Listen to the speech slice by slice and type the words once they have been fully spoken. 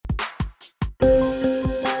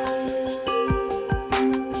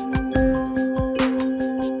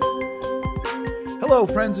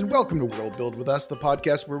Hello, friends, and welcome to World Build with Us, the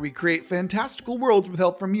podcast where we create fantastical worlds with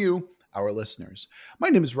help from you, our listeners. My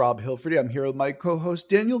name is Rob Hilferty. I'm here with my co-host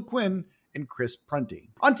Daniel Quinn and Chris Prunty.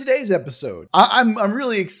 On today's episode, I'm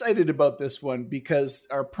really excited about this one because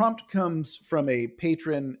our prompt comes from a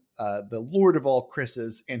patron, the Lord of all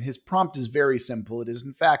Chris's, and his prompt is very simple. It is,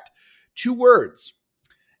 in fact, 2 words.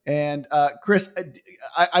 And Chris,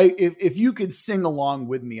 if you could sing along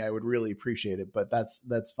with me, I would really appreciate it. But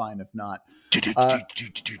that's fine if not. Yeah,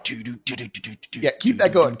 keep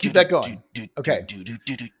that going. Keep that going. Okay.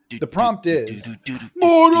 The prompt is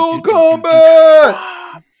Mortal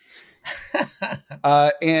Kombat.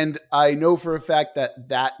 And I know for a fact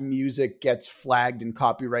that music gets flagged and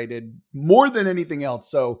copyrighted more than anything else.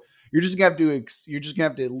 So you're just gonna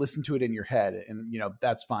have to listen to it in your head, and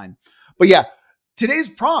that's fine. But yeah. Today's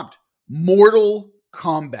prompt, Mortal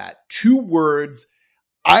Kombat, 2 words.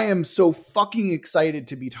 I am so fucking excited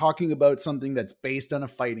to be talking about something that's based on a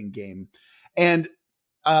fighting game. And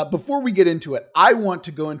before we get into it, I want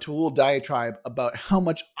to go into a little diatribe about how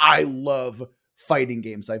much I love fighting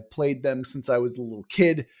games. I've played them since I was a little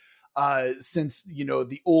kid, since,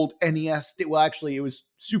 the old NES. Well, actually, it was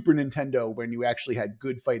Super Nintendo when you actually had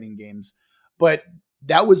good fighting games. But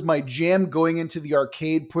that was my jam, going into the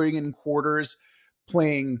arcade, putting in quarters,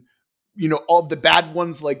 playing, all the bad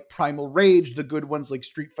ones like Primal Rage, the good ones like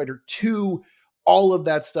Street Fighter 2, all of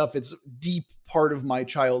that stuff. It's a deep part of my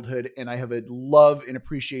childhood, and I have a love and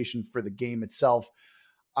appreciation for the game itself.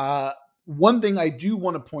 One thing I do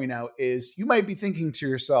want to point out is you might be thinking to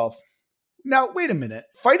yourself, now, wait a minute.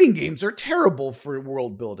 Fighting games are terrible for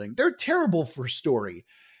world building. They're terrible for story.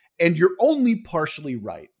 And you're only partially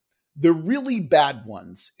right. The really bad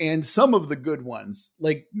ones and some of the good ones,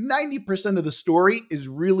 like 90% of the story, is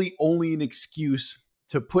really only an excuse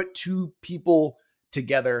to put 2 people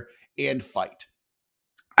together and fight.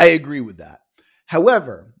 I agree with that.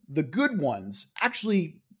 However, the good ones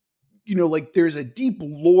actually, there's a deep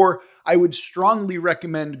lore. I would strongly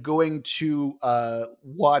recommend going to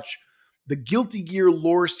watch the Guilty Gear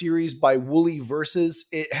lore series by Wooly Versus.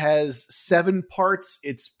 It has 7 parts.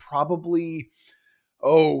 It's probably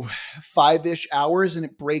 5-ish hours, and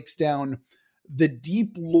it breaks down the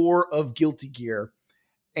deep lore of Guilty Gear.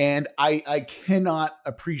 And I cannot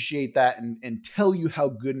appreciate that and tell you how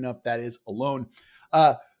good enough that is alone.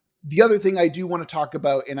 The other thing I do want to talk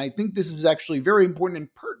about, and I think this is actually very important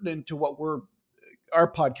and pertinent to what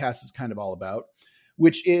our podcast is kind of all about,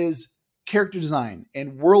 which is character design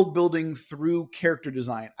and world building through character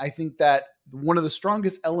design. I think that one of the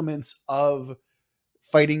strongest elements of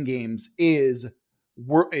fighting games is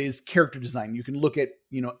character design. You can look at,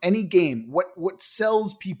 any game. What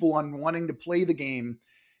sells people on wanting to play the game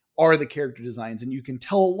are the character designs. And you can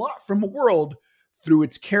tell a lot from a world through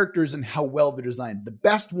its characters and how well they're designed. The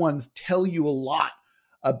best ones tell you a lot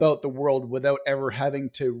about the world without ever having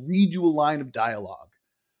to read you a line of dialogue.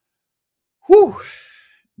 Whew.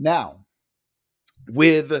 Now,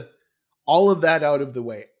 with all of that out of the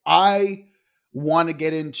way, I want to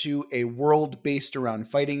get into a world based around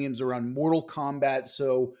fighting games, around Mortal Kombat.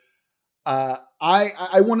 So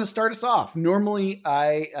I want to start us off. Normally,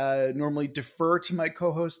 I defer to my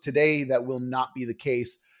co-host. Today, that will not be the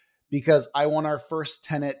case because I want our first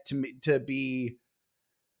tenet to be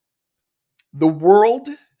the world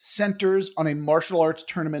centers on a martial arts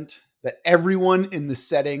tournament that everyone in the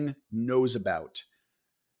setting knows about.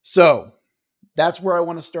 So that's where I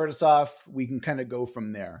want to start us off. We can kind of go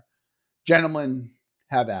from there. Gentlemen,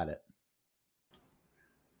 have at it.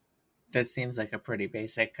 That seems like a pretty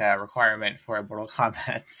basic requirement for a Mortal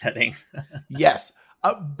Kombat setting. Yes,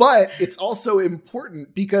 but it's also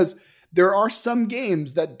important because there are some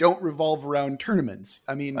games that don't revolve around tournaments.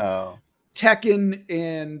 I mean, Tekken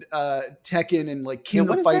and like King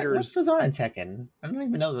of Fighters. What goes on in Tekken? I don't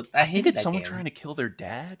even know. I hated that someone game. trying to kill their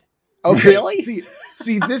dad. Okay, really?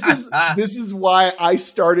 See, this is why I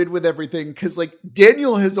started with everything, because like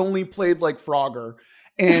Daniel has only played like Frogger,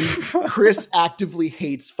 and Chris actively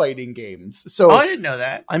hates fighting games. So I didn't know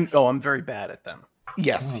that. I'm very bad at them.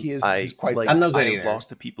 Yes, he is. He's quite. I'm no good I either. have lost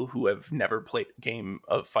to people who have never played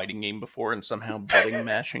a fighting game before, and somehow button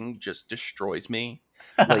mashing just destroys me.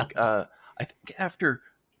 Like, I think after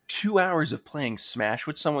 2 hours of playing Smash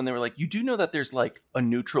with someone, they were like, "You do know that there's like a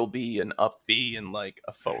neutral B, an up B, and like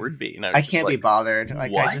a forward B." And I can't be bothered.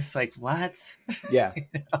 Like, what? I just like what? Yeah.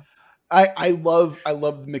 I love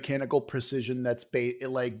the mechanical precision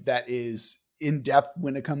that is in depth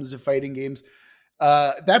when it comes to fighting games.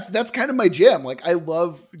 That's kind of my jam. Like, I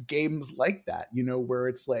love games like that, where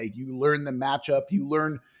it's like you learn the matchup, you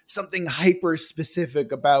learn something hyper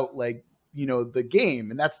specific about the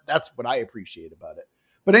game, and that's what I appreciate about it.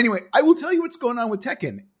 But anyway, I will tell you what's going on with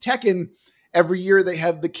Tekken. Tekken, every year they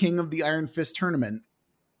have the King of the Iron Fist tournament,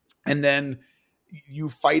 and then you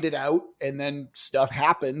fight it out, and then stuff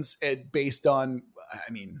happens based on,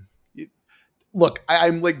 I mean, look,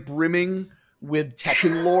 I'm like brimming with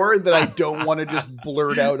Tekken lore that I don't want to just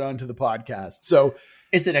blurt out onto the podcast. So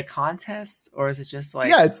is it a contest or is it just like...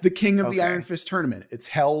 Yeah, it's the King of the Iron Fist tournament. It's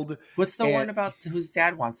held... What's the one about whose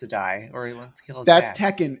dad wants to die or he wants to kill his That's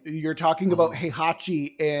dad? Tekken. You're talking about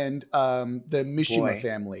Heihachi and the Mishima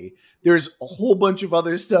family. There's a whole bunch of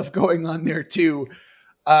other stuff going on there too.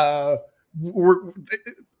 What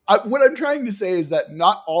I'm trying to say is that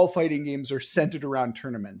not all fighting games are centered around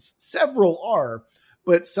tournaments. Several are,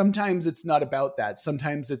 but sometimes it's not about that.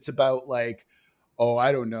 Sometimes it's about like, oh,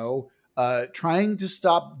 I don't know, trying to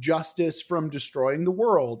stop justice from destroying the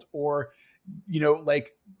world, or, you know,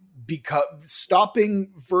 like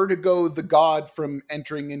stopping Vertigo the god from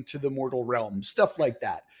entering into the mortal realm, stuff like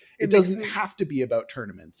that. It doesn't have to be about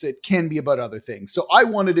tournaments. It can be about other things. So I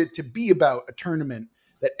wanted it to be about a tournament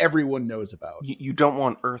that everyone knows about. You don't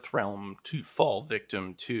want Earthrealm to fall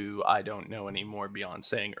victim to I don't know anymore beyond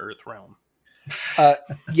saying Earthrealm.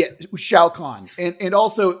 Yeah, Shao Kahn. And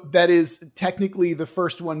also that is technically the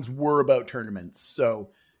first ones were about tournaments.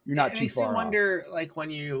 So you're not too far off. I wonder, like,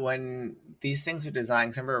 when these things are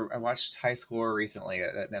designed, 'cause I remember I watched High Score recently,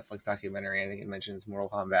 a Netflix documentary. I think it mentions Mortal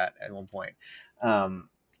Kombat at one point.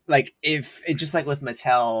 Like if it just like with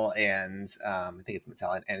Mattel and I think it's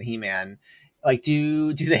Mattel and He-Man, like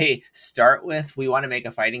do they start with, we want to make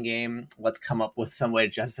a fighting game, let's come up with some way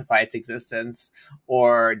to justify its existence,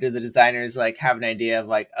 or do the designers like have an idea of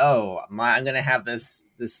like, oh, I'm gonna have this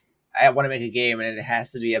I want to make a game and it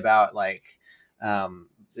has to be about like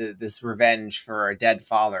this revenge for a dead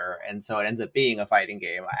father, and so it ends up being a fighting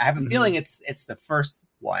game. I have a feeling it's the first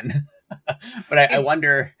one. But I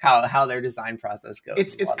wonder how their design process goes.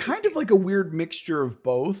 It's kind of like a weird mixture of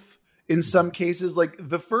both. In some cases, like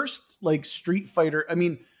the first like Street Fighter, I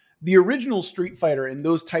mean, the original Street Fighter and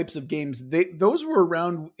those types of games, those were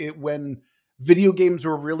around when video games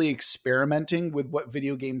were really experimenting with what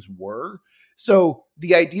video games were. So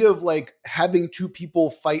the idea of like having two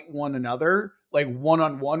people fight one another, like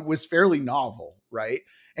one-on-one, was fairly novel, right?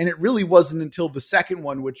 And it really wasn't until the second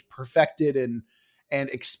one, which perfected and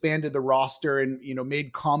expanded the roster and, you know,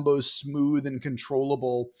 made combos smooth and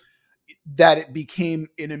controllable, that it became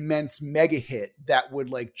an immense mega hit that would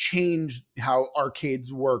like change how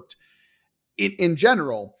arcades worked in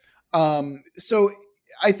general. So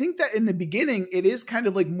I think that in the beginning it is kind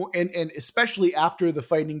of like more, and especially after the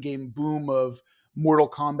fighting game boom of Mortal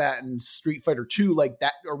Kombat and Street Fighter 2, like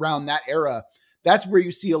that around that era, that's where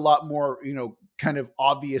you see a lot more, you know, kind of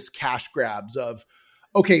obvious cash grabs of,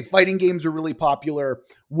 okay, fighting games are really popular.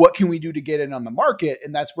 What can we do to get in on the market?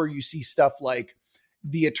 And that's where you see stuff like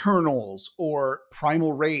the Eternals or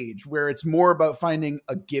Primal Rage, where it's more about finding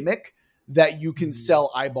a gimmick that you can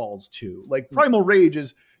sell eyeballs to. Like Primal Rage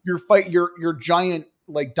is your giant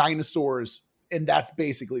like dinosaurs, and that's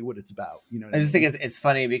basically what it's about. You know what I just think it's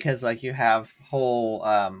funny because like you have a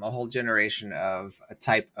whole generation of a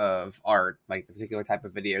type of art, like the particular type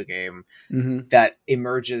of video game that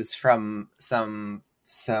emerges from some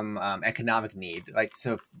economic need. Like,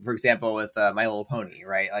 so for example, with My Little Pony,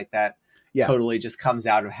 right? Like that totally just comes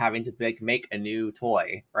out of having to make a new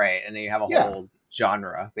toy, right? And then you have a whole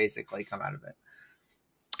genre basically come out of it.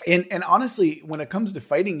 And honestly, when it comes to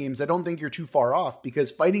fighting games, I don't think you're too far off, because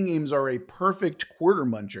fighting games are a perfect quarter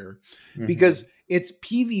muncher because it's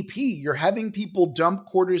PvP. You're having people dump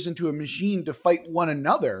quarters into a machine to fight one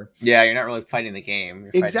another. Yeah, you're not really fighting the game.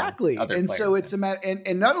 You're exactly. And so it's a matter,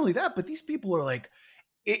 and not only that, but these people are like,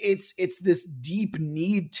 it's this deep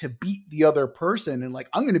need to beat the other person, and like,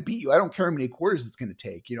 I'm going to beat you. I don't care how many quarters it's going to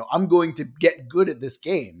take. You know, I'm going to get good at this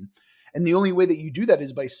game. And the only way that you do that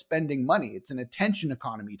is by spending money. It's an attention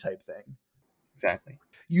economy type thing. Exactly.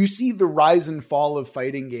 You see the rise and fall of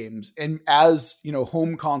fighting games. And as, you know,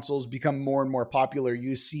 home consoles become more and more popular,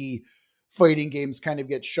 you see fighting games kind of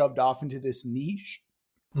get shoved off into this niche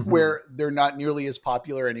where they're not nearly as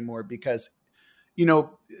popular anymore because, you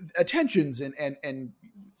know, attentions and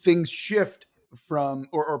things shift from,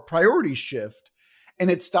 or priorities shift,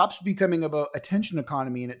 and it stops becoming about attention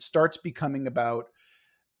economy and it starts becoming about,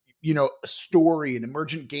 you know, a story and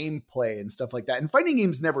emergent gameplay and stuff like that. And fighting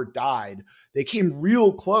games never died. They came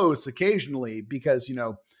real close occasionally because, you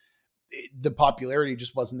know, the popularity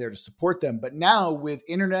just wasn't there to support them. But now with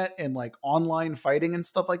internet and like online fighting and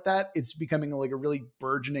stuff like that, it's becoming like a really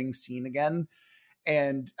burgeoning scene again.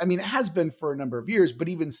 And I mean, it has been for a number of years, but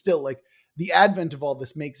even still, like the advent of all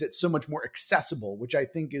this makes it so much more accessible, which I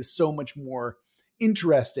think is so much more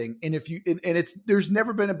interesting. And if you, and it's, there's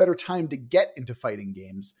never been a better time to get into fighting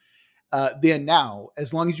games than now,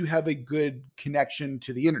 as long as you have a good connection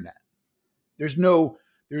to the internet. There's no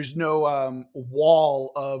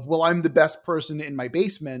wall of, well, I'm the best person in my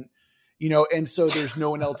basement, you know, and so there's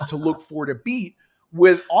no one else to look for to beat.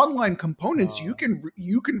 With online components, you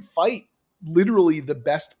can fight literally the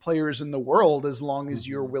best players in the world as long as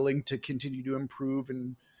you're willing to continue to improve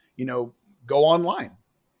and, you know, go online.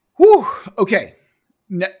 Whew. Okay.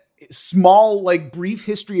 Small, like, brief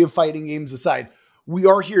history of fighting games aside, we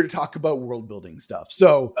are here to talk about world building stuff.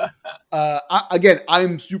 So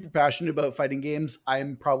I'm super passionate about fighting games.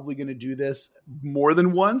 I'm probably going to do this more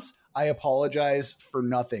than once. I apologize for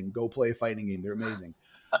nothing. Go play a fighting game. They're amazing.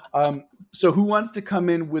 So who wants to come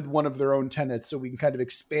in with one of their own tenets so we can kind of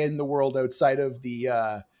expand the world outside of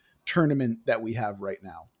the tournament that we have right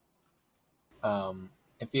now?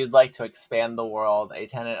 If you'd like to expand the world, a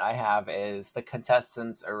tenet I have is the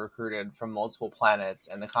contestants are recruited from multiple planets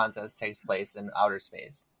and the contest takes place in outer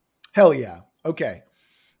space. Hell yeah. Okay.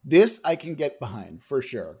 This I can get behind for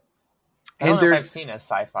sure. I don't know if I've seen a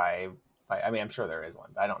sci-fi fight. I mean, I'm sure there is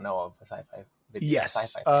one, but I don't know of a sci-fi video. Yes.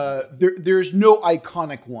 Sci-fi there's no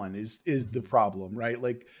iconic one is the problem, right?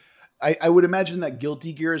 Like I would imagine that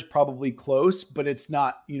Guilty Gear is probably close, but it's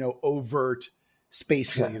not, you know, overt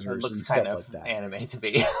space lasers it looks and stuff kind of like that. Anime to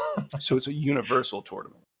be. So it's a universal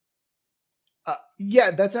tournament.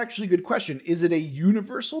 Yeah, that's actually a good question. Is it a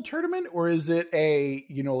universal tournament or is it a,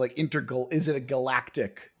 you know, like is it a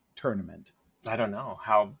galactic tournament? I don't know.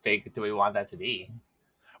 How big do we want that to be?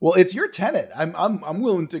 Well, it's your tenet. I'm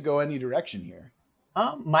willing to go any direction here.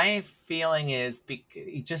 My feeling is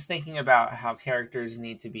just thinking about how characters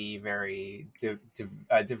need to be very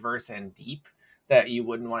diverse and deep, that you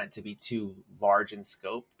wouldn't want it to be too large in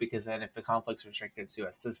scope, because then if the conflict's restricted to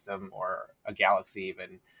a system or a galaxy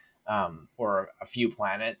even, or a few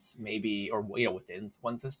planets maybe, or, you know, within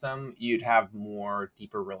one system, you'd have more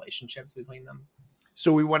deeper relationships between them.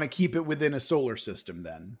 So we want to keep it within a solar system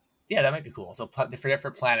then. Yeah, that might be cool. So for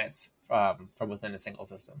different planets from within a single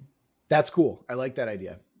system. That's cool. I like that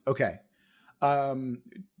idea. Okay.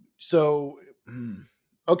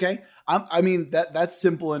 Okay. I mean, that's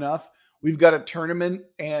simple enough. We've got a tournament,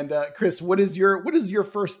 and Chris, what is your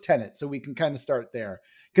first tenet? So we can kind of start there,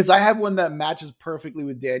 because I have one that matches perfectly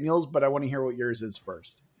with Daniel's, but I want to hear what yours is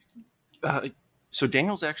first. So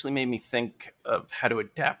Daniel's actually made me think of how to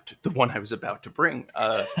adapt the one I was about to bring.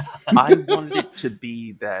 I wanted it to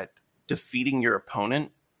be that defeating your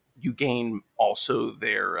opponent, you gain also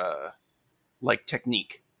their like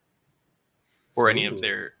technique or any of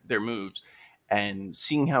their moves. And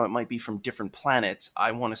seeing how it might be from different planets,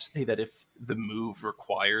 I want to say that if the move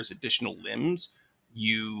requires additional limbs,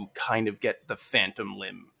 you kind of get the phantom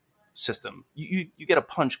limb system. You get a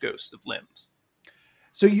punch ghost of limbs.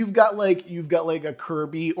 So you've got like a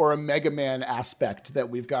Kirby or a Mega Man aspect that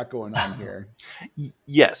we've got going on here.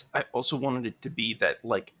 Yes, I also wanted it to be that,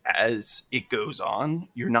 like, as it goes on,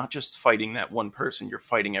 you're not just fighting that one person, you're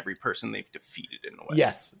fighting every person they've defeated in a way.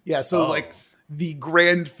 Yes. Yeah, so like the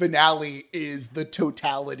grand finale is the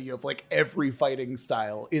totality of like every fighting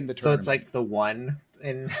style in the tournament. So it's like the one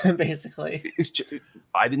in basically.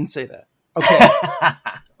 I didn't say that. Okay.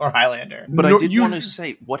 Or Highlander. But I did want to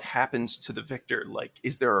say, what happens to the victor? Like,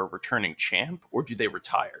 is there a returning champ or do they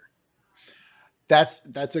retire? That's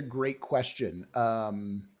a great question.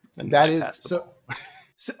 That is so.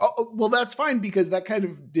 Well, that's fine, because that kind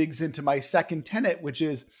of digs into my second tenet, which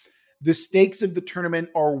is the stakes of the tournament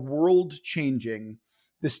are world changing.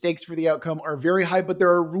 The stakes for the outcome are very high, but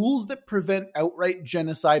there are rules that prevent outright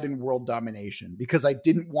genocide and world domination, because I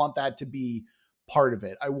didn't want that to be part of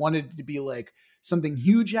it. I wanted it to be like something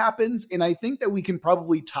huge happens. And I think that we can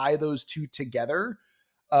probably tie those two together.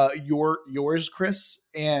 Yours, Chris,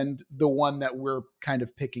 and the one that we're kind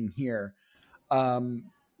of picking here.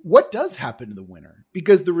 What does happen to the winner?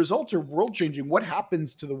 Because the results are world changing. What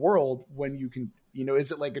happens to the world when you can, you know,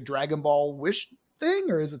 is it like a Dragon Ball Wish thing,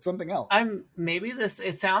 or is it something else?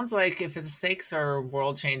 It sounds like if the stakes are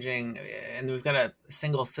world changing and we've got a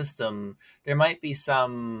single system, there might be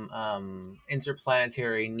some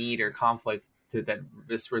interplanetary need or conflict that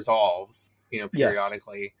this resolves, you know,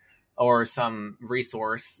 periodically. Yes. Or some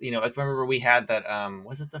resource, you know, like remember we had that,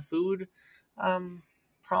 was it the food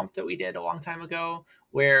prompt that we did a long time ago,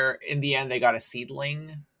 where in the end they got a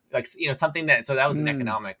seedling, like, you know, something that, so that was an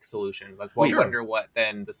economic solution. Like, well, sure. I wonder what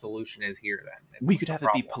then the solution is here then. We could have it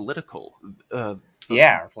be political.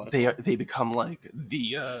 Political. They become like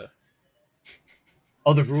the...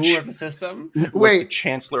 the ruler of the system? Wait, the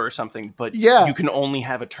chancellor or something, but you can only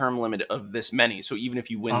have a term limit of this many. So even if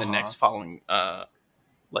you win the next following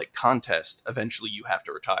like contest, eventually you have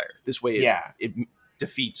to retire. This way it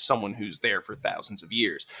defeats someone who's there for thousands of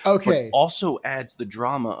years. Okay. But also adds the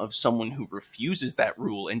drama of someone who refuses that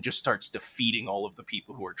rule and just starts defeating all of the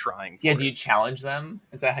people who are trying for it. Do you challenge them?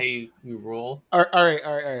 Is that how you rule? All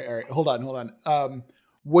right. Hold on.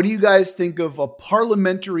 What do you guys think of a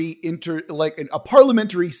parliamentary a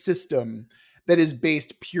parliamentary system that is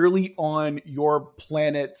based purely on your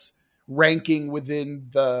planet's ranking within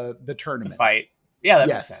the tournament? The fight. Yeah, that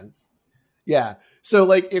makes sense. Yeah. So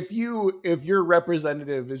like if your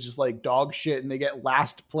representative is just like dog shit and they get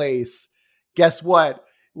last place, guess what?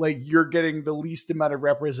 Like you're getting the least amount of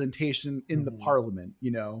representation in the parliament,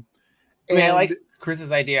 you know? I mean, I like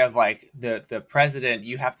Chris's idea of like the president,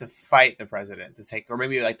 you have to fight the president to take, or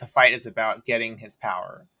maybe like the fight is about getting his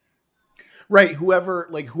power. Right.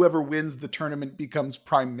 Whoever wins the tournament becomes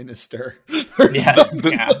prime minister.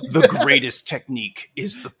 The greatest technique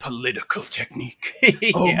is the political technique.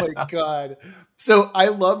 Oh my God. So I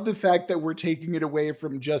love the fact that we're taking it away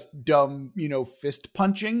from just dumb, fist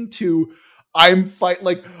punching to I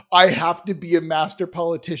have to be a master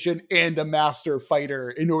politician and a master fighter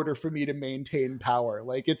in order for me to maintain power.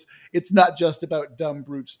 Like it's not just about dumb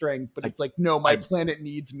brute strength, but it's like, no, my planet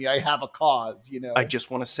needs me. I have a cause, I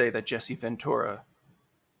just want to say that Jesse Ventura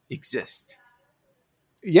exists.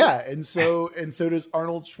 Yeah, and so does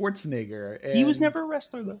Arnold Schwarzenegger. And he was never a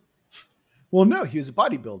wrestler though. Well, no, he was a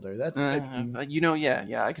bodybuilder. That's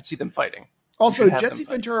I could see them fighting. Also, Jesse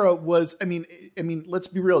Ventura was, I mean, let's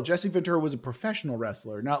be real. Jesse Ventura was a professional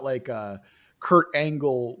wrestler, not like a Kurt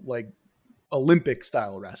Angle, like Olympic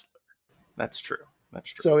style wrestler. That's true.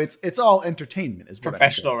 So it's all entertainment. Is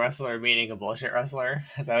professional wrestler meaning a bullshit wrestler?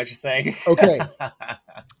 Is that what you're saying? Okay.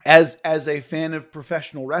 As a fan of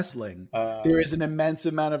professional wrestling, there is an immense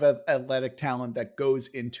amount of athletic talent that goes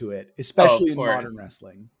into it, especially in modern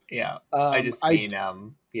wrestling. Yeah. I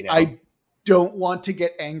don't want to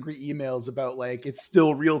get angry emails about like it's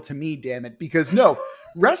still real to me, damn it, because no,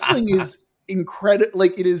 wrestling is incredible.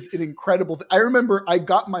 Like it is an incredible thing. I remember I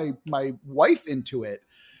got my wife into it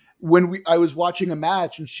when I was watching a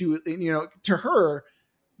match, and she was, to her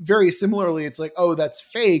very similarly, it's like, oh, that's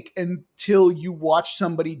fake, until you watch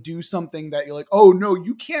somebody do something that you're like, oh no,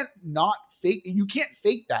 you can't fake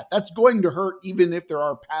that. That's going to hurt even if there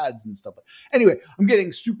are pads and stuff. Anyway, I'm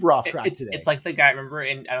getting super off track today. It's like the guy, remember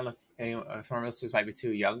I don't know if anyone, some of our listeners might be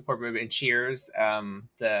too young for, but in Cheers,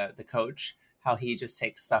 the coach, how he just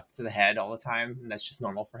takes stuff to the head all the time, and that's just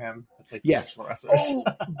normal for him. That's like wrestlers. Oh,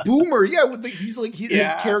 Boomer, yeah.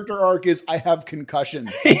 His character arc is I have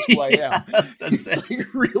concussions. That's who I am. It's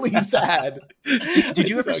like really sad. Did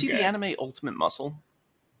you ever see the anime Ultimate Muscle?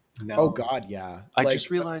 No. Oh God, yeah. I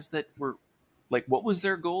just realized that what was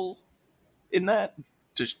their goal in that?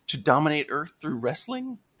 To dominate Earth through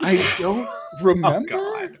wrestling? I don't remember.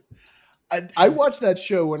 Oh God. I watched that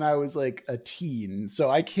show when I was like a teen, so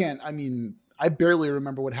I barely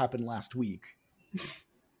remember what happened last week.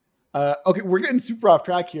 Okay, we're getting super off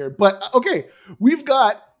track here, but okay, we've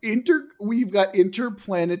got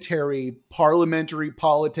interplanetary parliamentary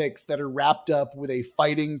politics that are wrapped up with a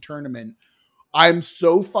fighting tournament. I'm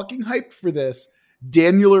so fucking hyped for this.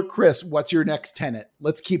 Daniel or Chris, what's your next tenet?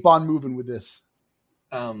 Let's keep on moving with this.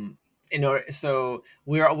 So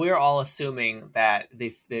we're all assuming that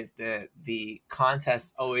the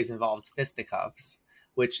contest always involves fisticuffs,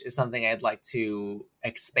 which is something I'd like to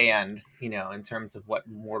expand, in terms of what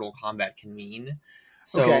Mortal Kombat can mean.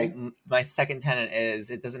 So my second tenet is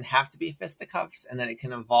it doesn't have to be fisticuffs, and then it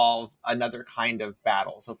can involve another kind of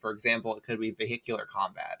battle. So for example, it could be vehicular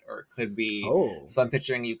combat, or it could be, so I'm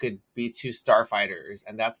picturing you could be two starfighters,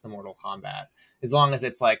 and that's the Mortal Kombat. As long as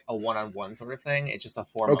it's like a one-on-one sort of thing, it's just a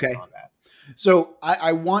form of combat. So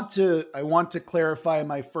I want to clarify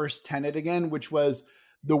my first tenet again, which was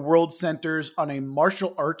the world centers on a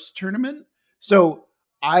martial arts tournament. So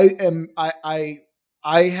I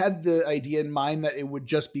had the idea in mind that it would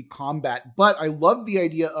just be combat, but I love the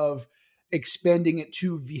idea of expanding it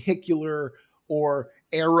to vehicular or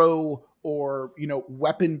arrow or,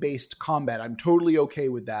 weapon-based combat. I'm totally okay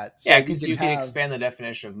with that. So because you can expand the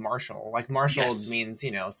definition of martial. Like martial means,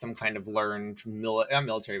 some kind of learned, not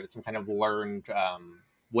military, but some kind of learned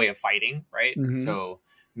way of fighting, right? Mm-hmm. So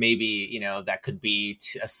maybe, that could be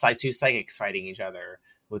two psychics fighting each other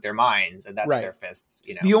with their minds, and that's their fists.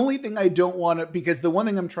 The only thing I don't want to, because the one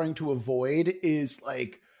thing I'm trying to avoid is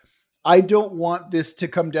like, I don't want this to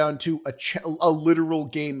come down to a literal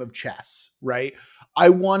game of chess, right? I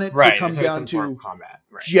want it to come down to combat,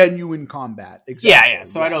 genuine combat. Exactly. Yeah.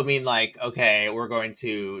 So I don't mean like, okay, we're going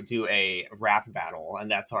to do a rap battle, and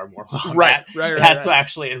that's our Mortal Kombat. Right. It has to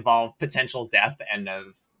actually involve potential death and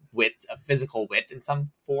of wit, a physical wit in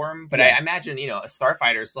some form. But Yes. I imagine, you know, a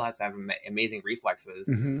starfighter still has to have amazing reflexes,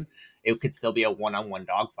 and it could still be a one-on-one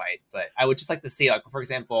dogfight. But I would just like to see, like, for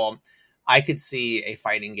example, I could see a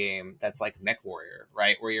fighting game that's like Mech Warrior,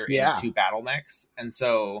 right, where you're Yeah. in two battle mechs, and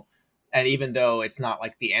so. And even though it's not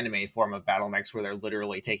like the anime form of battle mechs where they're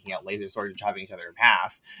literally taking out laser swords and chopping each other in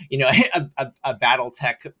half, you know, a battle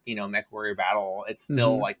tech, you know, Mech Warrior battle, it's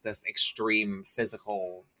still like this extreme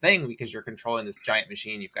physical thing because you're controlling this giant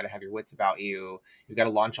machine. You've got to have your wits about you. You've got to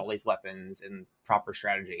launch all these weapons in proper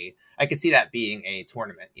strategy. I could see that being a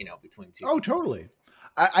tournament, you know, between two. Oh, totally.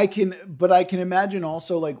 I can imagine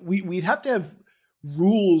also like we'd have to have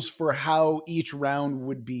rules for how each round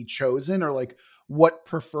would be chosen, or like what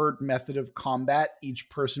preferred method of combat each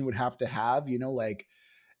person would have to have, you know, like,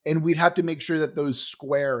 and we'd have to make sure that those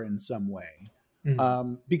square in some way.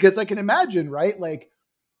 Because I can imagine, right? Like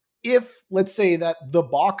if, let's say that the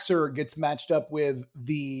boxer gets matched up with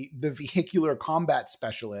the vehicular combat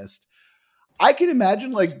specialist, I can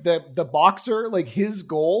imagine like the boxer, like his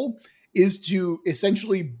goal is to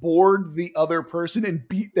essentially board the other person and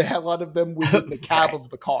beat the hell out of them within the cab of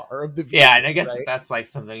the car, or of the vehicle. Yeah, and I guess right? that's like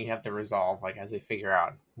something you have to resolve, like as we figure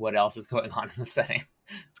out what else is going on in the setting.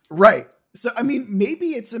 Right. So I mean, maybe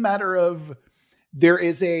it's a matter of there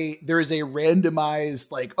is a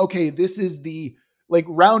randomized, like, okay, this is the, like,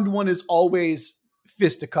 round 1 is always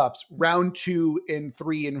fisticuffs. Round 2 and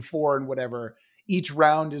 3 and 4 and whatever, each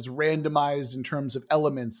round is randomized in terms of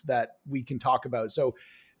elements that we can talk about. So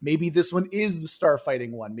maybe this one is the starfighting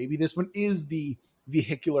one. Maybe this one is the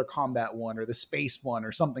vehicular combat one, or the space one,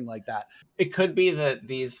 or something like that. It could be that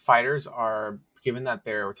these fighters are, given that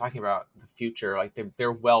we're talking about the future, like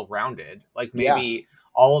they're well-rounded. Like maybe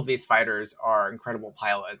all of these fighters are incredible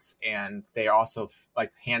pilots, and they are also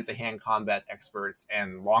like hand-to-hand combat experts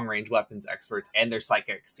and long-range weapons experts, and they're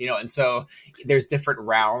psychics, you know. And so there's different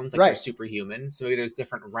rounds, like they're superhuman. So maybe there's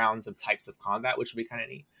different rounds of types of combat, which would be kind of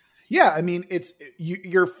neat. Yeah, I mean, it's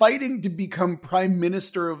you're fighting to become prime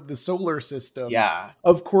minister of the solar system. Yeah.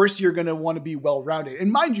 Of course, you're going to want to be well-rounded. And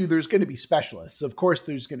mind you, there's going to be specialists. Of course,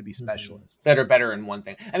 there's going to be specialists that are better in one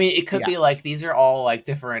thing. I mean, it could be like these are all like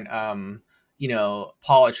different, you know,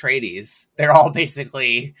 Paul Atreides. They're all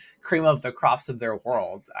basically cream of the crops of their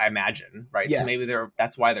world, I imagine, right? Yes. So maybe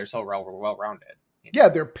that's why they're so well-rounded. You know? Yeah,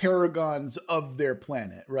 they're paragons of their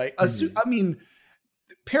planet, right? I mean,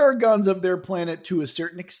 paragons of their planet to a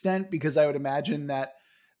certain extent, because I would imagine that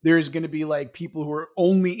there's going to be like people who are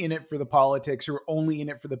only in it for the politics, who are only in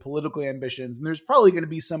it for the political ambitions. And there's probably going to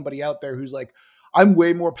be somebody out there who's like, I'm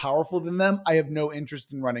way more powerful than them. I have no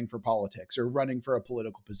interest in running for politics or running for a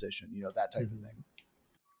political position, you know, that type of thing.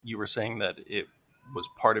 You were saying that it was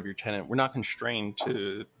part of your tenet. We're not constrained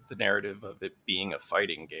to the narrative of it being a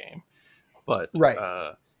fighting game, but right.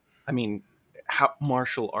 I mean, how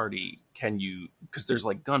martial arty can you, because there's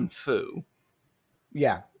like gun fu.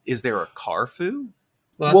 Yeah. Is there a car fu?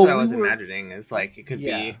 Well, that's what I was imagining, is like it could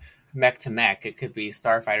be mech to mech, it could be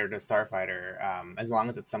starfighter to starfighter, as long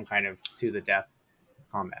as it's some kind of to the death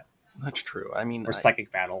combat. That's true. I mean, or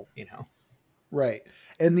psychic battle, you know. Right.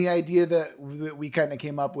 And the idea that we kind of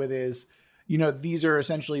came up with is, you know, these are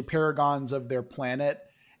essentially paragons of their planet,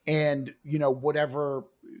 and, you know, whatever,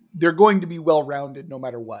 they're going to be well-rounded no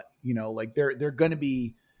matter what, you know, like they're going to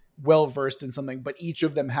be well-versed in something, but each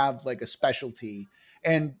of them have like a specialty.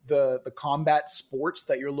 And the combat sports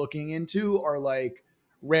that you're looking into are like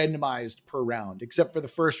randomized per round, except for the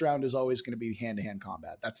first round is always going to be hand-to-hand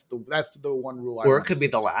combat. That's the one rule. Or it could be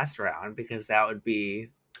the last round, because that would be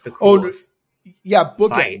the coolest. Yeah,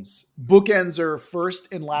 bookends. Bookends are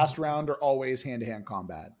first and last round are always hand-to-hand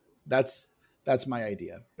combat. That's my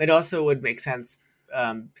idea. It also would make sense,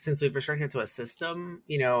 since we've restricted to a system,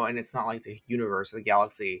 you know, and it's not like the universe or the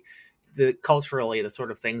galaxy. Culturally, the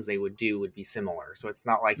sort of things they would do would be similar. So it's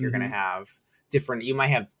not like you're going to have you might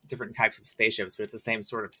have different types of spaceships, but it's the same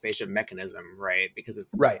sort of spaceship mechanism, right? Because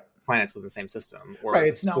it's planets within the same system, or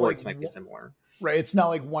the sports might be similar. Right. It's not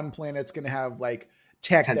like one planet's going to have like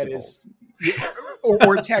tech tentacles. That is,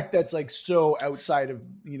 or tech that's like so outside of,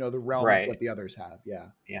 you know, the realm of what the others have. Yeah.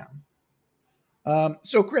 Yeah.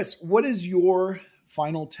 So Chris, what is your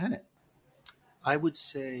final tenet? I would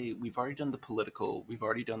say we've already done the political, we've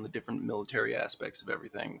already done the different military aspects of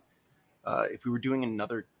everything. If we were doing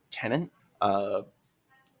another tenet,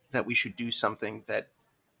 that we should do something that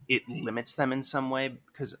it limits them in some way,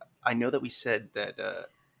 because I know that we said that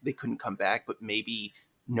they couldn't come back, but maybe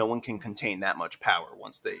no one can contain that much power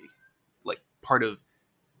once they, like, part of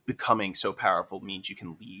becoming so powerful means you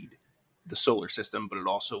can lead the solar system, but it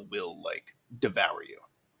also will like devour you.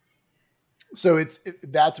 So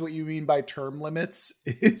that's what you mean by term limits?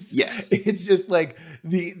 Yes. It's just like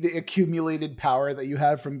the accumulated power that you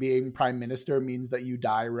have from being prime minister means that you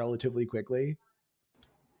die relatively quickly.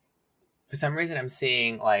 For some reason, I'm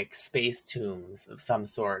seeing like space tombs of some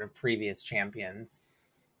sort of previous champions.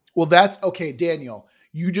 Well, that's okay, Daniel.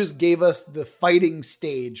 You just gave us the fighting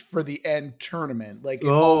stage for the end tournament. Like,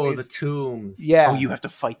 the tombs. Yeah. Oh, you have to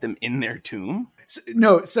fight them in their tomb?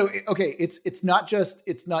 So okay, it's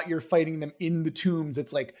not you're fighting them in the tombs.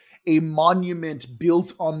 It's like a monument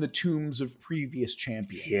built on the tombs of previous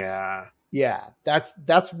champions. Yeah,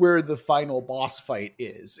 that's where the final boss fight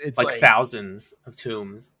is. It's like thousands of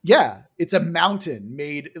tombs. Yeah, it's a mountain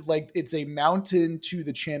made it's a mountain to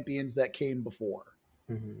the champions that came before.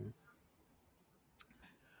 Mm-hmm.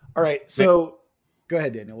 All right, so go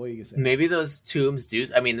ahead, Daniel. What are you gonna say? Maybe those tombs do.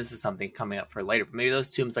 I mean, this is something coming up for later. But maybe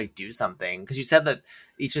those tombs like do something, because you said that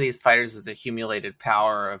each of these fighters is the accumulated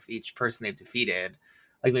power of each person they've defeated.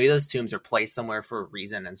 Like maybe those tombs are placed somewhere for a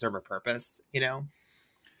reason and serve a purpose. You know.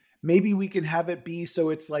 Maybe we can have it be so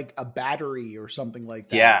it's like a battery or something like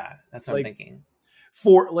that. Yeah, that's what I'm thinking.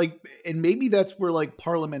 And maybe that's where like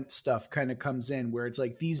Parliament stuff kind of comes in, where it's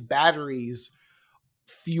like these batteries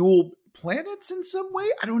fuel planets in some way.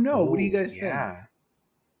 I don't know. What do you guys think?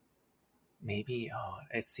 Maybe. Oh,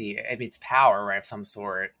 let's see. I mean, it's power, right, of some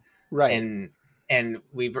sort, right? And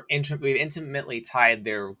we've intimately tied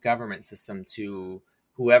their government system to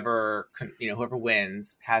whoever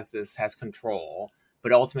wins has control,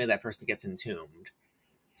 but ultimately that person gets entombed.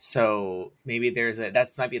 So maybe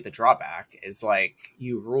that might be the drawback, is like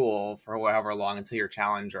you rule for however long until your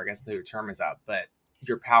challenge, or I guess until your term is up, but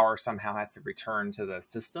your power somehow has to return to the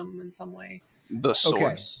system in some way. The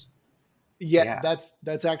source. Okay. Yeah,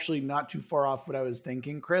 that's actually not too far off what I was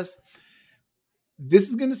thinking, Chris. This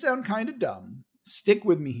is going to sound kind of dumb. Stick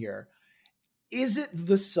with me here. Is it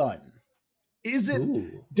the sun? Does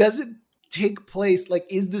it take place? Like,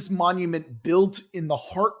 is this monument built in the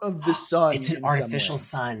heart of the sun? It's an artificial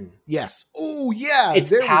sun. Yes. Oh yeah.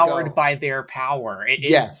 It's powered by their power. It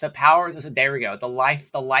is the power. There we go. The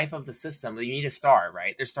life of the system. You need a star,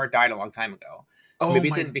 right? Their star died a long time ago. Oh, maybe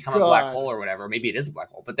it didn't become a black hole or whatever. Maybe it is a black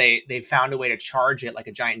hole, but they found a way to charge it like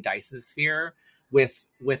a giant Dyson sphere with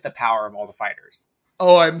the power of all the fighters.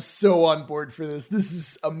 Oh, I'm so on board for this. This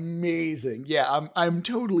is amazing. Yeah, I'm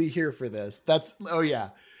totally here for this.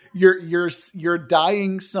 Your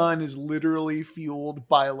dying sun is literally fueled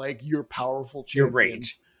by like your powerful champions. Your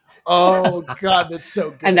rage. Oh god, that's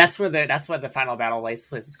so good. And that's why the final battle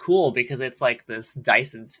place is cool, because it's like this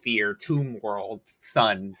Dyson sphere tomb world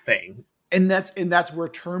sun thing. And that's where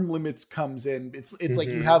term limits comes in. It's like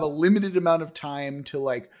you have a limited amount of time to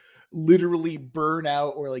like literally burn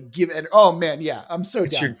out or like give it. Oh man, yeah, I'm so down.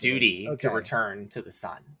 It's your duty to return to the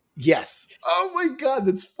sun. Yes. Oh my god,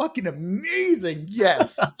 that's fucking amazing.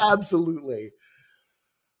 Yes, absolutely.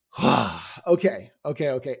 Okay.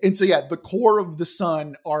 And so yeah, the core of the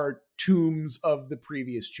sun are tombs of the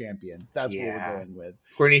previous champions. That's what we're going with.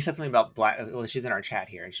 Courtney said something about black. Well, she's in our chat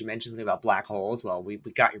here, and she mentioned something about black holes. Well, we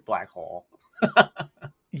got your black hole.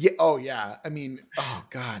 Yeah. Oh yeah. I mean, oh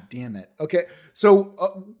god damn it. Okay.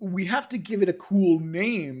 So we have to give it a cool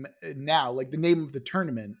name now, like the name of the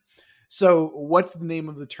tournament. So what's the name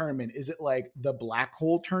of the tournament? Is it like the Black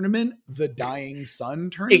Hole Tournament, the Dying Sun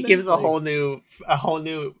Tournament? It gives a whole new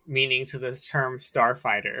meaning to this term,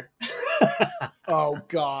 Starfighter. Oh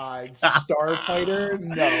God, Starfighter?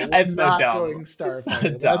 No, that's not so dumb. Going Starfighter.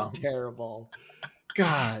 So that's terrible.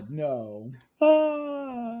 God, no.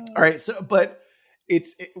 All right, so but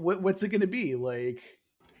what's it going to be like?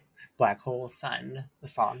 Black Hole Sun, the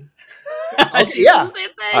song. Yeah, the same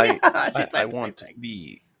thing. I want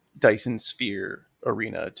the Dyson Sphere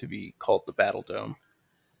Arena to be called the Battle Dome.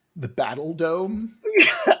 The Battle Dome?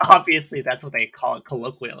 Obviously, that's what they call it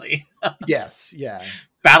colloquially. Yes, yeah.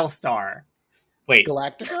 Battlestar. Wait.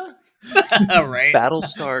 Galactica? Right.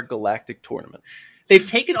 Battlestar Galactic Tournament. They've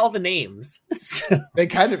taken all the names. They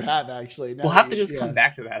kind of have, actually. Now we'll have to just come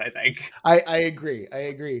back to that, I think. I agree.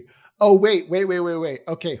 Oh, wait.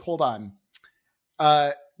 Okay, hold on.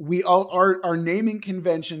 We all our naming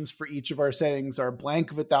conventions for each of our settings are blank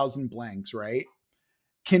of 1,000 blanks, right?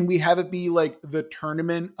 Can we have it be like the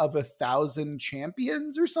tournament of 1,000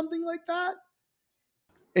 champions or something like that?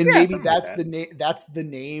 And maybe that's the name. That's the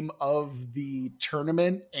name of the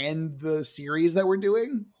tournament and the series that we're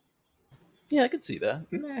doing. Yeah, I could see that.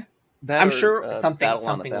 I'm sure something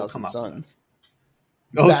will come up with this.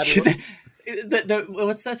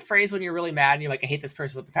 What's that phrase when you're really mad and you're like, I hate this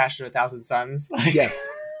person with the passion of 1,000 suns? Yes.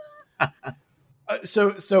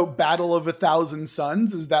 So Battle of 1,000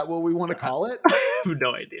 Suns, is that what we want to call it? I have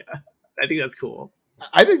no idea. I think that's cool.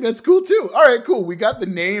 I think that's cool too. All right, cool. We got the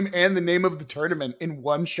name and the name of the tournament in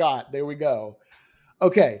one shot. There we go.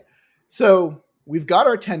 Okay, so we've got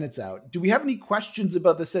our tenets out. Do we have any questions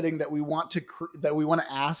about the setting that we want to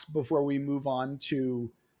ask before we move on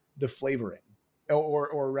to the flavoring,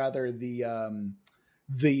 or rather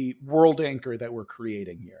the world anchor that we're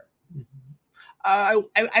creating here?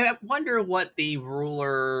 I wonder what the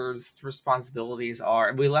ruler's responsibilities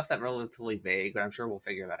are. We left that relatively vague, but I'm sure we'll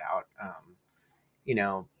figure that out. You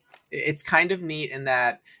know, it's kind of neat in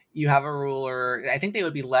that you have a ruler. I think they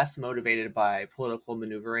would be less motivated by political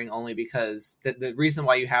maneuvering, only because the reason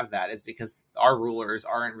why you have that is because our rulers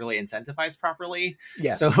aren't really incentivized properly.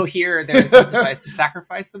 Yes. So here they're incentivized to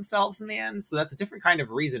sacrifice themselves in the end. So that's a different kind of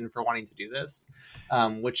reason for wanting to do this,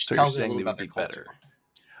 which So tells you're you a saying little they about would their be culture. better.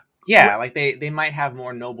 Yeah, like they might have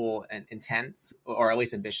more noble intents, or at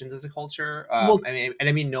least ambitions as a culture.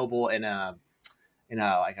 I mean noble in a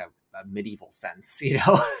like a medieval sense, you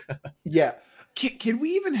know. Yeah. Can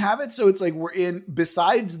we even have it so it's like we're in,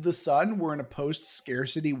 besides the sun, we're in a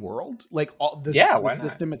post-scarcity world, like all this Yeah, the why not?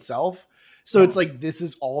 system itself. So it's like this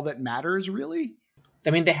is all that matters, really.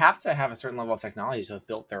 I mean, they have to have a certain level of technology to have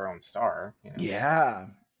built their own star. You know? Yeah.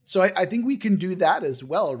 So I think we can do that as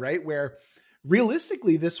well, right? Where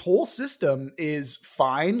realistically, this whole system is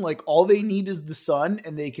fine. Like all they need is the sun,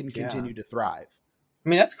 and they can continue to thrive. I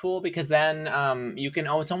mean, that's cool because then you can.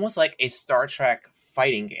 Oh, it's almost like a Star Trek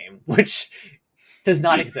fighting game, which does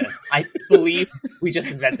not exist. I believe we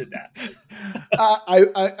just invented that.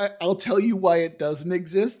 I'll tell you why it doesn't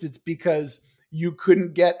exist. It's because you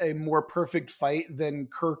couldn't get a more perfect fight than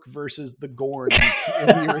Kirk versus the Gorn in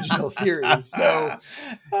the original series. So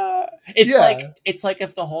it's like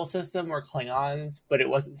if the whole system were Klingons, but it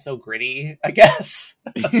wasn't so gritty, I guess.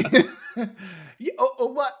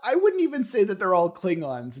 What I wouldn't even say that they're all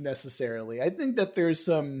Klingons necessarily. I think that there's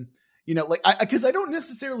some, like, because I don't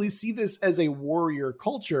necessarily see this as a warrior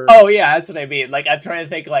culture. Oh yeah, that's what I mean. Like, I'm trying to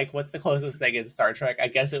think, like, what's the closest thing in Star Trek? I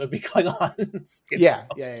guess it would be Klingons. Yeah.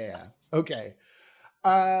 Okay.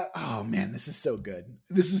 Oh man, this is so good.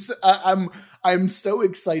 This is I'm so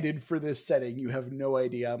excited for this setting. You have no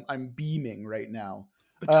idea. I'm beaming right now.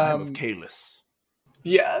 The time of Kahless.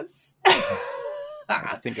 Yes.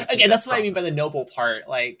 I think Again, that's what I mean by the noble part.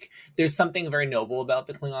 Like, there's something very noble about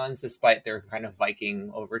the Klingons, despite their kind of Viking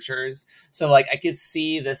overtures. So, like, I could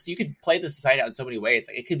see this. You could play this society out in so many ways.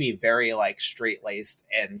 Like, it could be very like straight laced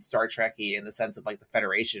and Star Trek-y in the sense of like the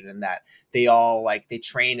Federation, and that they all like they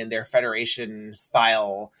train in their Federation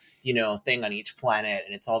style, thing on each planet,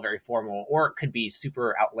 and it's all very formal. Or it could be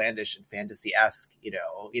super outlandish and fantasy-esque.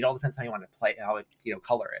 It all depends how you want to play, how it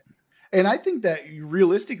color it. And I think that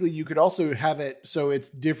realistically, you could also have it so it's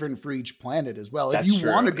different for each planet as well. That's if you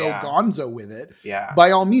want to go gonzo with it,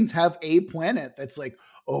 by all means, have a planet that's like,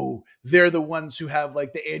 oh, they're the ones who have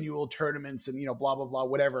like the annual tournaments and, blah, blah, blah,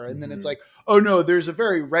 whatever. And then it's like, oh no, there's a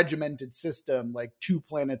very regimented system like 2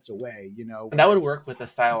 planets away, And that would work with the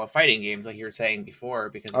style of fighting games, like you were saying before,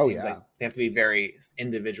 because it seems like they have to be very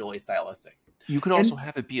individually stylistic. You could also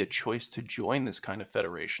have it be a choice to join this kind of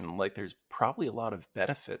federation. Like, there's probably a lot of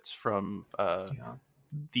benefits from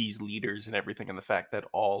these leaders and everything, and the fact that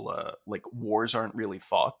all like wars aren't really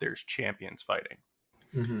fought. There's champions fighting.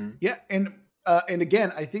 Mm-hmm. Yeah, and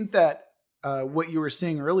again, I think that what you were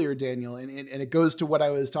saying earlier, Daniel, and it goes to what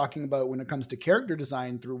I was talking about when it comes to character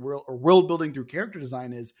design through world building through character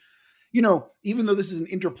design is, even though this is an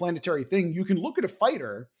interplanetary thing, you can look at a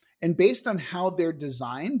fighter. And based on how they're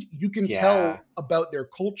designed, you can tell about their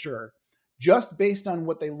culture just based on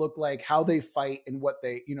what they look like, how they fight, and what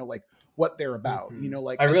they, like what they're about. Mm-hmm.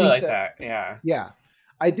 I really like that. Yeah. Yeah.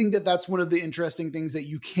 I think that that's one of the interesting things that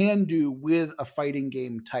you can do with a fighting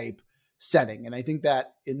game type setting. And I think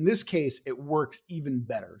that in this case, it works even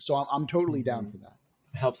better. So I'm totally down for that.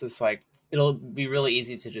 It helps us, like, it'll be really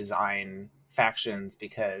easy to design factions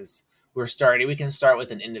because we can start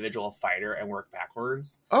with an individual fighter and work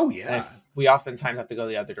backwards. Oh yeah. And we oftentimes have to go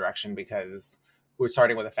the other direction because we're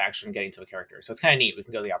starting with a faction getting to a character. So it's kind of neat. We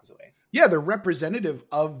can go the opposite way. Yeah. They're representative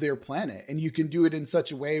of their planet, and you can do it in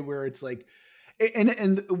such a way where it's like,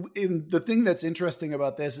 and the thing that's interesting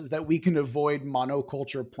about this is that we can avoid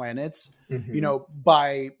monoculture planets,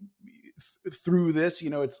 by through this,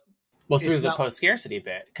 it's through the post-scarcity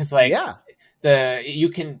bit. Cause like, you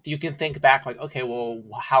can think back like, okay, well,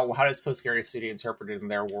 how does post-scarcity interpreted in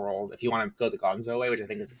their world? If you want to go the Gonzo way, which I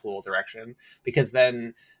think is a cool direction, because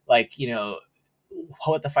then like,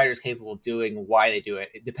 what the fighter's capable of doing, why they do it,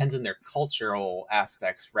 it depends on their cultural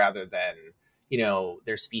aspects rather than,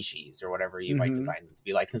 their species or whatever you might design them to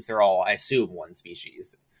be like, since they're all, I assume, one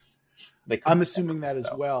species. I'm assuming that as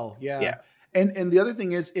well. Yeah. And the other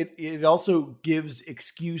thing is it also gives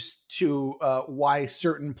excuse to why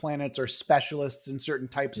certain planets are specialists in certain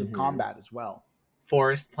types of combat as well.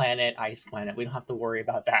 Forest planet, ice planet. We don't have to worry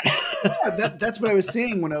about that. That's what I was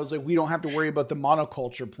saying when I was like, we don't have to worry about the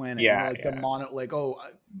monoculture planet. Yeah,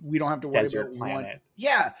 We don't have to worry Desert about planet. one.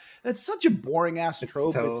 Yeah, that's such a boring ass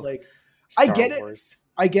trope. so It's like Star I get Wars.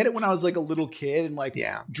 it. I get it when I was like a little kid and like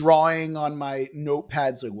drawing on my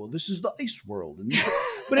notepads, like, well, this is the ice world.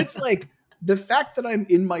 But it's like the fact that I'm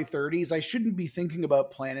in my 30s, I shouldn't be thinking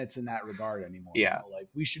about planets in that regard anymore. Yeah. You know? Like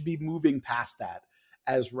we should be moving past that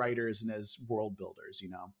as writers and as world builders, you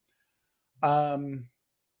know?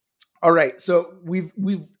 All right. So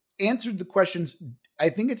we've answered the questions. I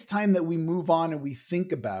think it's time that we move on and we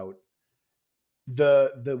think about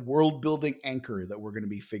the world building anchor that we're going to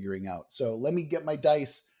be figuring out. So let me get my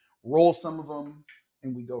dice, roll some of them,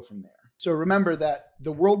 and we go from there. So remember that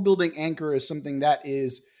the world building anchor is something that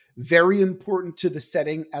is very important to the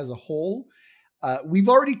setting as a whole. We've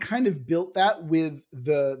already kind of built that with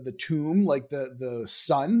the tomb, like the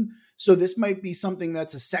sun. So this might be something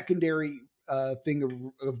that's a secondary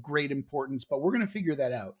thing of great importance, but we're going to figure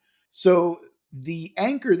that out. So the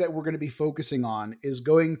anchor that we're going to be focusing on is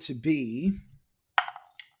going to be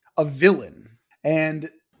a villain. And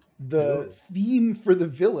the theme for the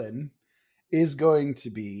villain is going to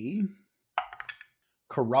be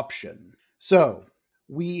corruption. So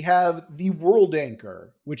we have the world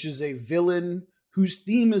anchor, which is a villain whose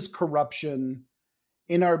theme is corruption.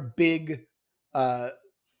 In our big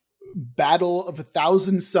battle of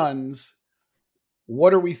 1,000 suns,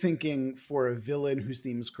 what are we thinking for a villain whose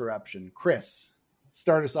theme is corruption? Chris,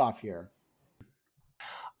 start us off here.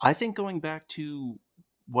 I think going back to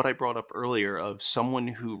what I brought up earlier of someone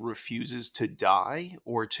who refuses to die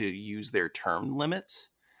or to use their term limits,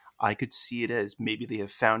 I could see it as maybe they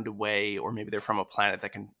have found a way, or maybe they're from a planet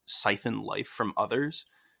that can siphon life from others.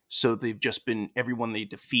 So they've just been, everyone they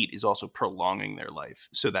defeat is also prolonging their life.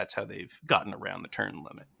 So that's how they've gotten around the turn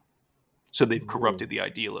limit. So they've corrupted the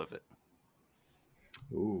ideal of it.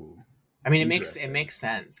 Ooh. I mean, it makes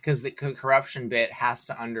sense because the corruption bit has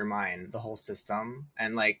to undermine the whole system.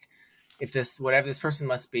 And like, if whatever this person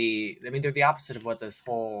must be, I mean, they're the opposite of what this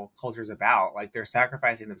whole culture is about. Like they're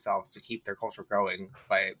sacrificing themselves to keep their culture going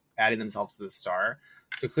by adding themselves to the star.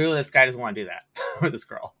 So clearly this guy doesn't want to do that, or this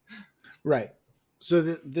girl. Right. So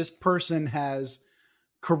this person has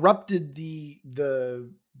corrupted the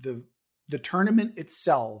tournament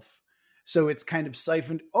itself. So it's kind of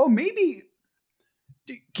siphoned. Oh, maybe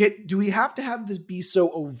do we have to have this be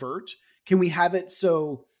so overt? Can we have it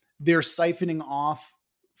so they're siphoning off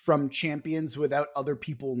from champions without other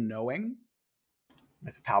people knowing?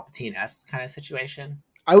 Like a Palpatine-esque kind of situation.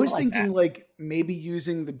 I was thinking like maybe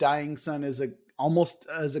using the dying sun as almost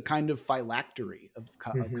as a kind of phylactery of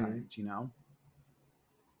kinds, you know?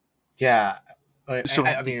 Yeah. So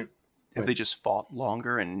I mean, have they just fought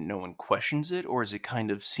longer and no one questions it? Or is it kind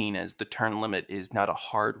of seen as the turn limit is not a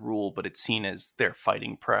hard rule, but it's seen as their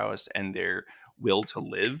fighting prowess and their will to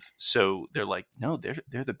live? So they're like, no,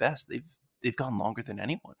 they're the best. They've gone longer than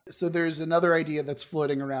anyone. So there's another idea that's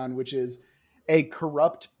floating around, which is a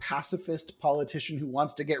corrupt pacifist politician who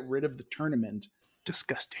wants to get rid of the tournament.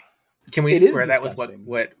 Disgusting. Can we square that with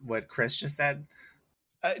what Chris just said?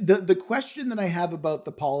 The question that I have about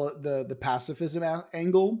the pacifism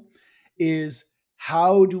angle is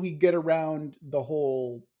how do we get around the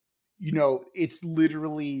whole, you know, it's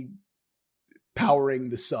literally powering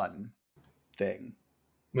the sun thing.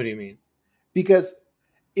 What do you mean? Because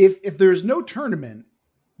if there's no tournament,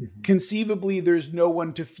 conceivably there's no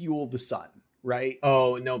one to fuel the sun, right?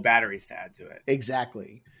 Oh, no batteries to add to it.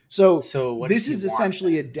 Exactly. So what this is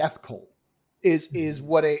essentially a death cult. Is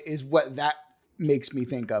what that makes me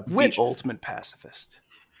think of. The ultimate pacifist.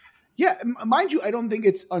 Yeah, mind you, I don't think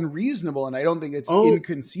it's unreasonable, and I don't think it's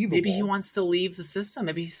inconceivable. Maybe he wants to leave the system.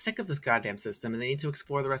 Maybe he's sick of this goddamn system, and they need to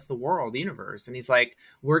explore the rest of the world, the universe. And he's like,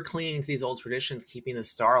 we're clinging to these old traditions, keeping the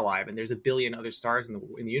star alive, and there's a billion other stars in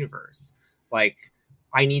the universe. Like,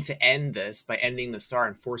 I need to end this by ending the star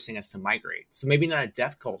and forcing us to migrate. So maybe not a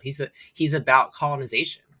death cult. He's about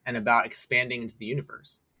colonization and about expanding into the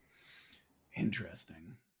universe.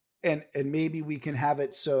 Interesting. And maybe we can have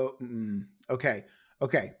it so okay.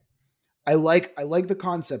 I like the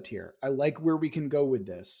concept here. I like where we can go with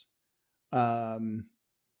this. I'm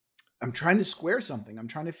trying to square something. I'm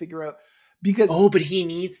trying to figure out because but he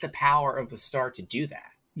needs the power of the star to do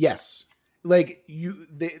that. Yes. Like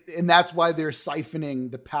and that's why they're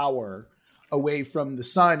siphoning the power away from the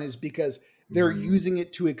sun is because they're using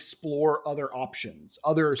it to explore other options,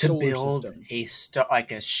 other solar systems. To build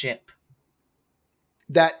like a ship.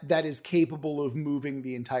 that is capable of moving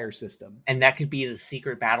the entire system. And that could be the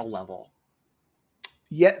secret battle level.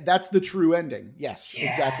 Yeah, that's the true ending. Yes,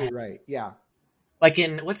 Yes. exactly right. Yeah. Like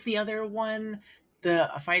in, what's the other one?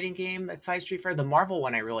 A fighting game that's side Street Fighter? The Marvel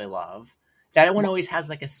one I really love. That one always has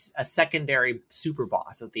like a secondary super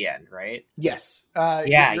boss at the end, right? Yes.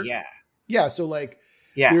 Yeah, so like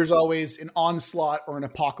there's always an onslaught or an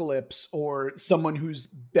apocalypse or someone who's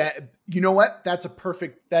you know what? That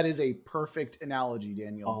is a perfect analogy,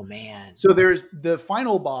 Daniel. Oh man. So there's the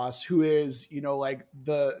final boss who is, like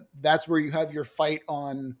that's where you have your fight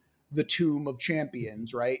on the Tomb of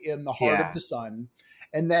Champions, right? In the heart of the sun.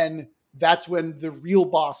 And then that's when the real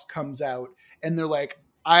boss comes out and they're like,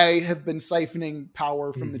 I have been siphoning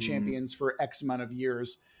power from the champions for X amount of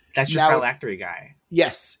years. That's your phylactery guy.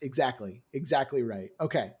 Yes, exactly. Exactly right.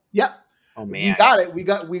 Okay. Yep. Oh man. We got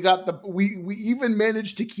it. We even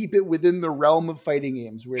managed to keep it within the realm of fighting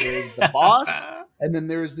games where there's the boss and then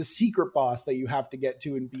there's the secret boss that you have to get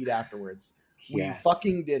to and beat afterwards. Yes. We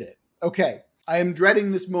fucking did it. Okay. I am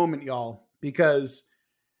dreading this moment, y'all, because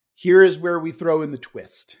here is where we throw in the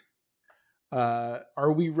twist.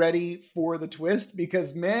 Are we ready for the twist?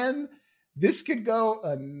 Because man, this could go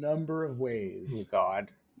a number of ways. Oh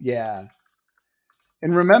God. Yeah.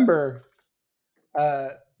 And remember,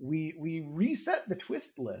 we reset the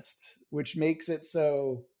twist list, which makes it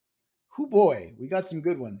so, hoo boy, we got some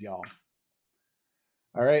good ones, y'all.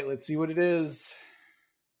 All right, let's see what it is.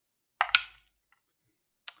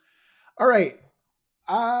 All right.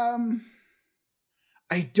 I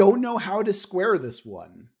don't know how to square this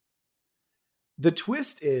one. The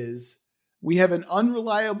twist is we have an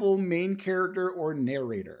unreliable main character or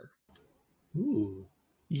narrator. Ooh.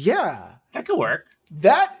 Yeah. That could work.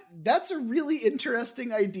 That's a really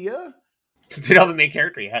interesting idea. Since we don't have a main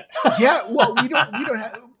character yet. Yeah, well, we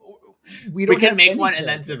can make one and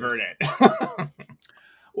then subvert it.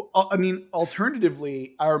 Well, I mean,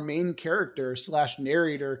 alternatively, our main character /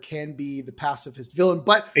 narrator can be the pacifist villain,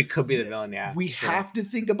 but it could be the villain. Yeah, we have to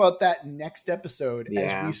think about that next episode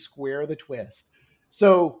as we square the twist.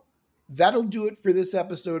 So that'll do it for this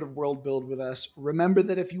episode of World Build with Us. Remember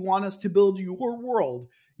that if you want us to build your world,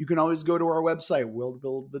 you can always go to our website,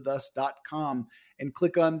 worldbuildwithus.com, and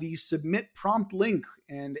click on the submit prompt link.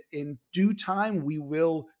 And in due time, we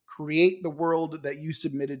will create the world that you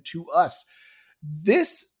submitted to us.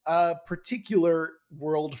 This particular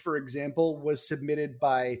world, for example, was submitted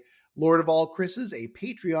by Lord of All Chris's, a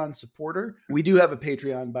Patreon supporter. We do have a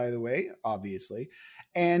Patreon, by the way, obviously.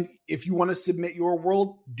 And if you want to submit your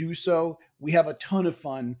world, do so. We have a ton of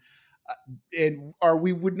fun.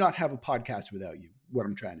 We would not have a podcast without you, what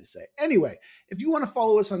I'm trying to say. Anyway, if you want to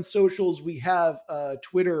follow us on socials, we have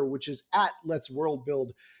Twitter, which is @Let'sWorldBuild.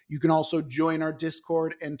 You can also join our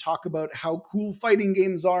Discord and talk about how cool fighting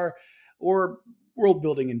games are, or world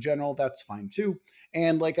building in general. That's fine too.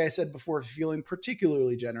 And like I said before, if you're feeling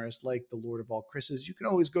particularly generous, like the Lord of All Chris's, you can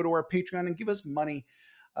always go to our Patreon and give us money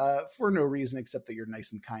for no reason except that you're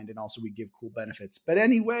nice and kind, and also we give cool benefits. But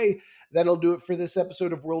anyway, that'll do it for this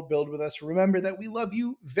episode of World Build with Us. Remember that we love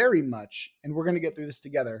you very much, and we're going to get through this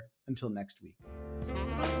together. Until next week.